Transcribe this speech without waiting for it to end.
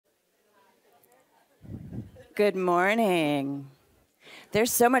Good morning.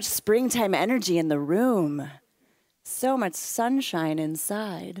 There's so much springtime energy in the room. So much sunshine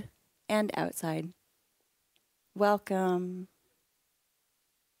inside and outside. Welcome.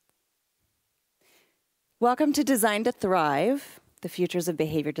 Welcome to Design to Thrive, the Futures of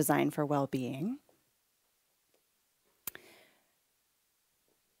Behavior Design for Well-Being.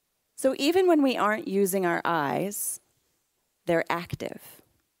 So even when we aren't using our eyes, they're active.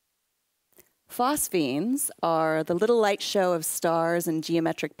 Phosphenes are the little light show of stars and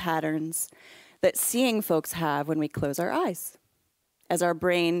geometric patterns that seeing folks have when we close our eyes, as our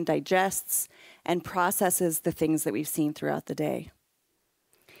brain digests and processes the things that we've seen throughout the day.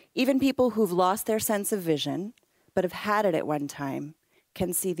 Even people who've lost their sense of vision, but have had it at one time,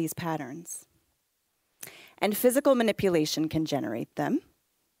 can see these patterns. And physical manipulation can generate them.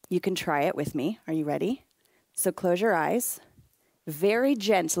 You can try it with me. Are you ready? So close your eyes. Very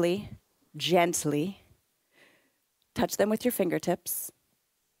gently, touch them with your fingertips,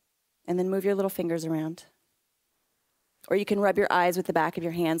 and then move your little fingers around. Or you can rub your eyes with the back of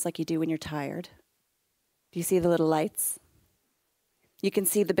your hands like you do when you're tired. Do you see the little lights? You can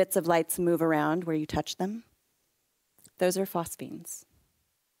see the bits of lights move around where you touch them. Those are phosphenes.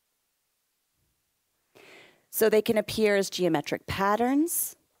 So they can appear as geometric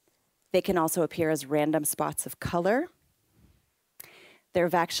patterns. They can also appear as random spots of color. There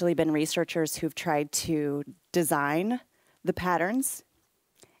have actually been researchers who've tried to design the patterns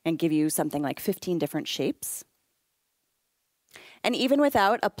and give you something like 15 different shapes. And even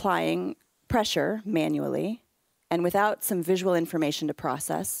without applying pressure manually and without some visual information to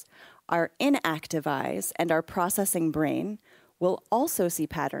process, our inactive eyes and our processing brain will also see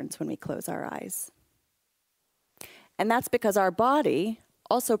patterns when we close our eyes. And that's because our body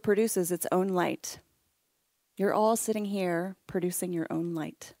also produces its own light. You're all sitting here producing your own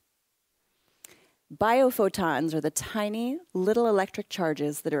light. Biophotons are the tiny little electric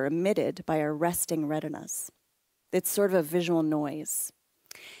charges that are emitted by our resting retinas. It's sort of a visual noise.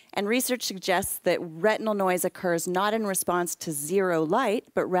 And research suggests that retinal noise occurs not in response to zero light,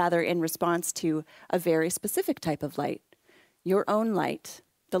 but rather in response to a very specific type of light, your own light,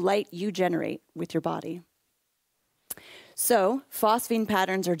 the light you generate with your body. So, phosphene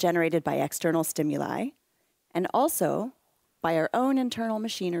patterns are generated by external stimuli and also by our own internal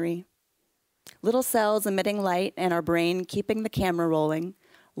machinery. Little cells emitting light and our brain keeping the camera rolling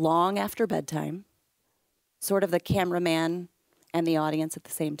long after bedtime, sort of the cameraman and the audience at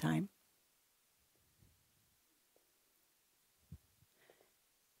the same time.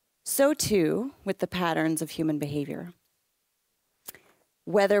 So too with the patterns of human behavior.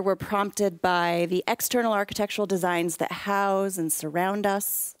 Whether we're prompted by the external architectural designs that house and surround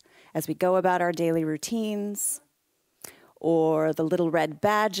us as we go about our daily routines, or the little red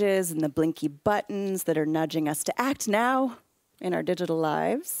badges and the blinky buttons that are nudging us to act now in our digital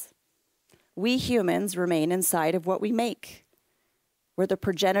lives, we humans remain inside of what we make. We're the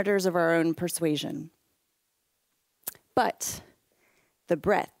progenitors of our own persuasion. But the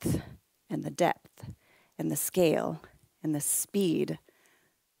breadth and the depth and the scale and the speed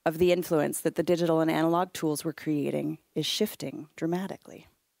of the influence that the digital and analog tools we're creating is shifting dramatically.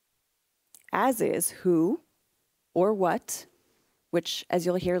 As is who or what, which, as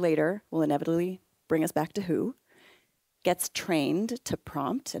you'll hear later, will inevitably bring us back to who, gets trained to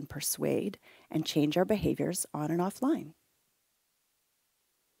prompt and persuade and change our behaviors on and offline.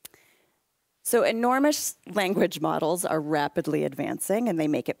 So enormous language models are rapidly advancing, and they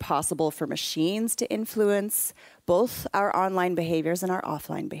make it possible for machines to influence both our online behaviors and our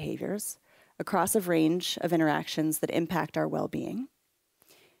offline behaviors across a range of interactions that impact our well-being.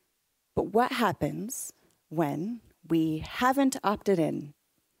 But what happens when we haven't opted in?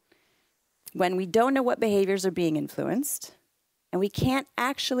 When we don't know what behaviors are being influenced, and we can't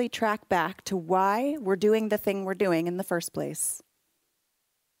actually track back to why we're doing the thing we're doing in the first place?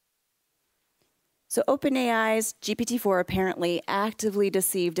 So OpenAI's GPT-4 apparently actively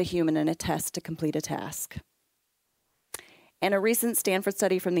deceived a human in a test to complete a task. And a recent Stanford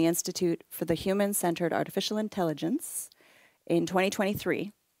study from the Institute for the Human-Centered Artificial Intelligence in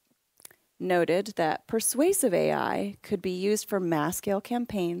 2023 noted that persuasive AI could be used for mass-scale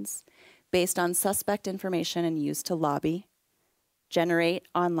campaigns based on suspect information and used to lobby, generate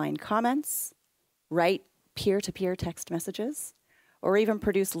online comments, write peer-to-peer text messages, or even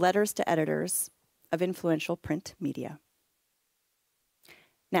produce letters to editors of influential print media.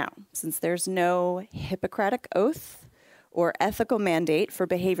 Now, since there's no Hippocratic oath or ethical mandate for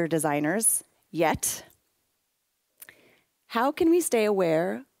behavior designers yet, how can we stay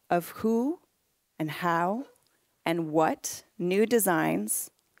aware of who and how and what new designs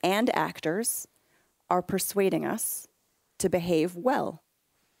and actors are persuading us to behave well?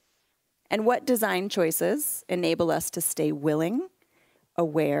 And what design choices enable us to stay willing,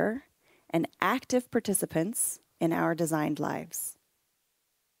 aware, and active participants in our designed lives?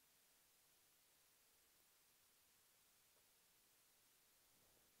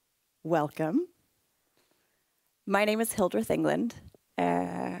 Welcome. My name is Hildreth England.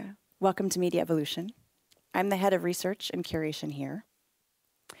 Welcome to Media Evolution. I'm the head of research and curation here.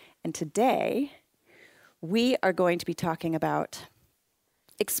 And today, we are going to be talking about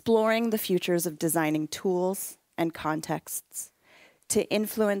exploring the futures of designing tools and contexts to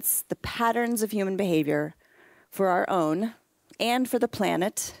influence the patterns of human behavior for our own and for the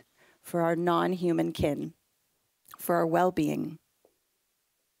planet, for our non-human kin, for our well-being.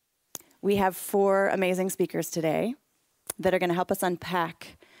 We have 4 amazing speakers today that are going to help us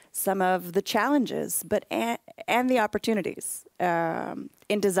unpack some of the challenges and the opportunities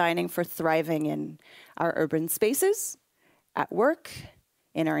in designing for thriving in our urban spaces, at work,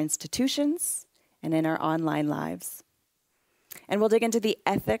 in our institutions, and in our online lives. And we'll dig into the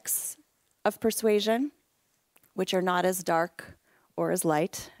ethics of persuasion, which are not as dark or as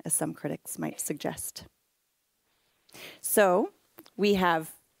light as some critics might suggest. So we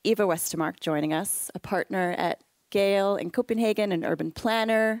have Eva Westermark joining us, a partner at Gale in Copenhagen, an urban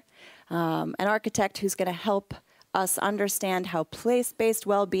planner, an architect who's going to help us understand how place-based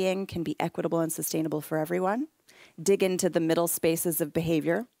well-being can be equitable and sustainable for everyone, dig into the middle spaces of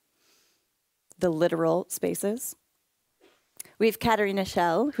behavior, the literal spaces. We have Katarina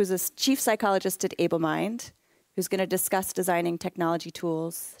Schell, who's a chief psychologist at AbleMind, who's going to discuss designing technology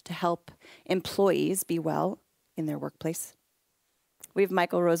tools to help employees be well in their workplace. We have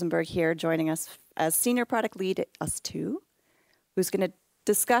Michael Rosenberg here joining us as senior product lead at Us2, who's going to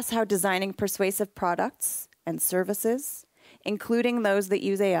discuss how designing persuasive products and services, including those that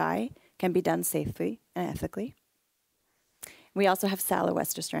use AI, can be done safely and ethically. We also have Sala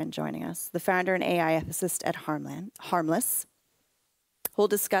Westerstrand joining us, the founder and AI ethicist at Harmless, who'll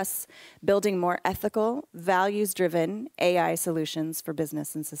discuss building more ethical, values-driven AI solutions for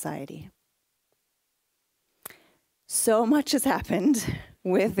business and society. So much has happened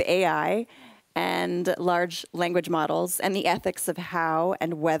with AI and large language models and the ethics of how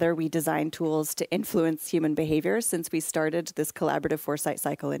and whether we design tools to influence human behavior since we started this collaborative foresight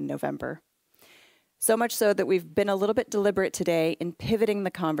cycle in November. So much so that we've been a little bit deliberate today in pivoting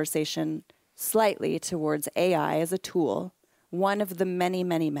the conversation slightly towards AI as a tool, one of the many,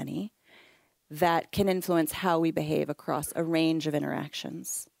 many, many, that can influence how we behave across a range of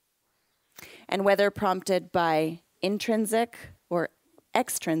interactions. And whether prompted by intrinsic or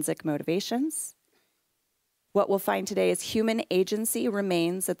extrinsic motivations, what we'll find today is human agency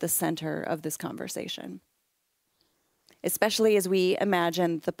remains at the center of this conversation, especially as we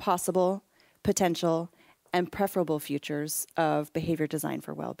imagine the possible, potential, and preferable futures of behavior design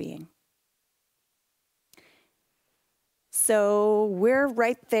for well-being. So we're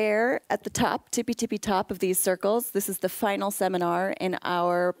right there at the top, tippy top of these circles. This is the final seminar in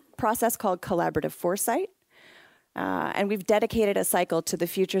our process called Collaborative Foresight. And we've dedicated a cycle to the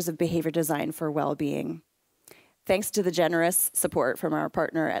futures of behavior design for well-being, thanks to the generous support from our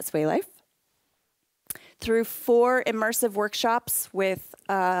partner at Sway Life. Through 4 immersive workshops with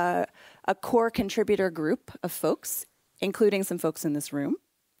a core contributor group of folks, including some folks in this room,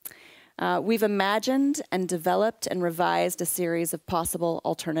 we've imagined and developed and revised a series of possible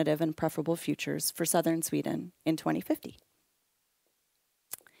alternative and preferable futures for southern Sweden in 2050.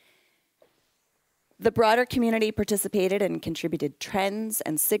 The broader community participated and contributed trends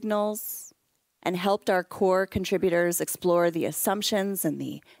and signals and helped our core contributors explore the assumptions and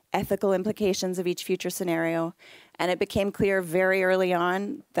the ethical implications of each future scenario. And it became clear very early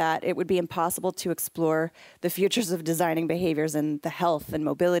on that it would be impossible to explore the futures of designing behaviors in the health and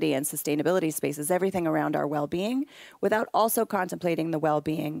mobility and sustainability spaces, everything around our well-being, without also contemplating the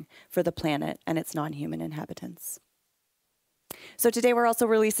well-being for the planet and its non-human inhabitants. So today we're also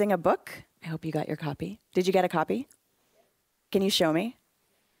releasing a book. I hope you got your copy. Did you get a copy? Can you show me?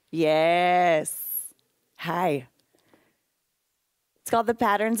 Yes. Hi. It's called The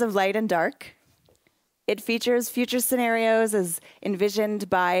Patterns of Light and Dark. It features future scenarios as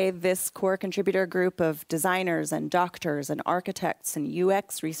envisioned by this core contributor group of designers and doctors and architects and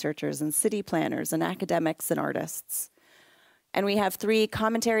UX researchers and city planners and academics and artists. And we have 3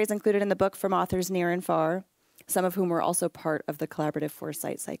 commentaries included in the book from authors near and far, some of whom were also part of the collaborative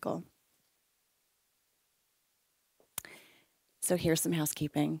foresight cycle. So here's some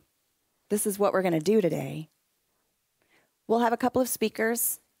housekeeping. This is what we're going to do today. We'll have a couple of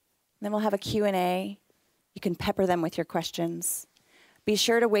speakers, then we'll have a Q&A. You can pepper them with your questions. Be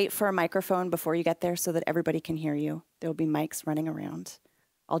sure to wait for a microphone before you get there so that everybody can hear you. There will be mics running around.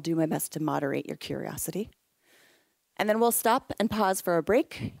 I'll do my best to moderate your curiosity. And then we'll stop and pause for a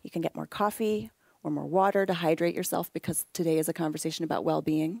break. You can get more coffee or more water to hydrate yourself because today is a conversation about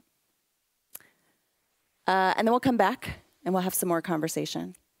well-being. And then we'll come back and we'll have some more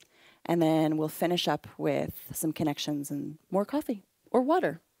conversation. And then we'll finish up with some connections and more coffee or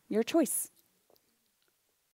water, your choice.